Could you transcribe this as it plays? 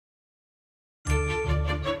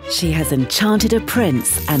She has enchanted a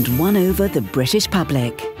prince and won over the British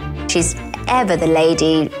public. She's ever the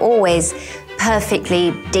lady, always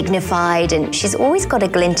perfectly dignified, and she's always got a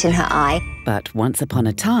glint in her eye. But once upon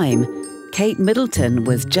a time, Kate Middleton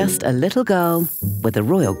was just a little girl with a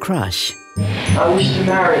royal crush. I wish to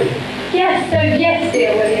marry. Yes, oh yes,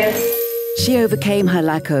 dear William. She overcame her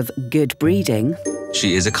lack of good breeding.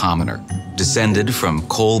 She is a commoner, descended from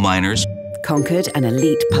coal miners. Conquered an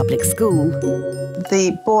elite public school.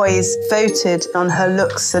 The boys voted on her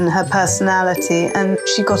looks and her personality, and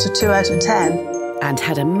she got a 2 out of 10. And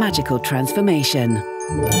had a magical transformation.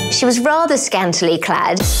 She was rather scantily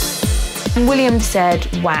clad. William said,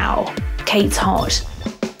 wow, Kate's hot.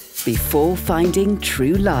 Before finding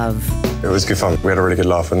true love. It was good fun. We had a really good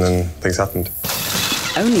laugh and then things happened.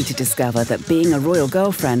 Only to discover that being a royal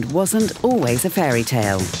girlfriend wasn't always a fairy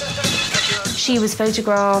tale. She was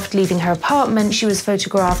photographed leaving her apartment, she was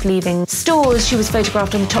photographed leaving stores, she was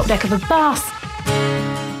photographed on the top deck of a bus.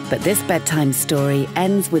 But this bedtime story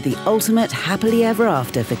ends with the ultimate happily ever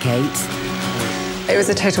after for Kate. It was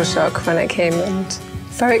a total shock when it came and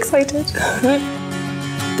very excited.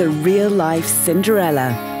 The real-life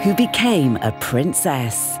Cinderella who became a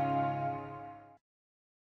princess.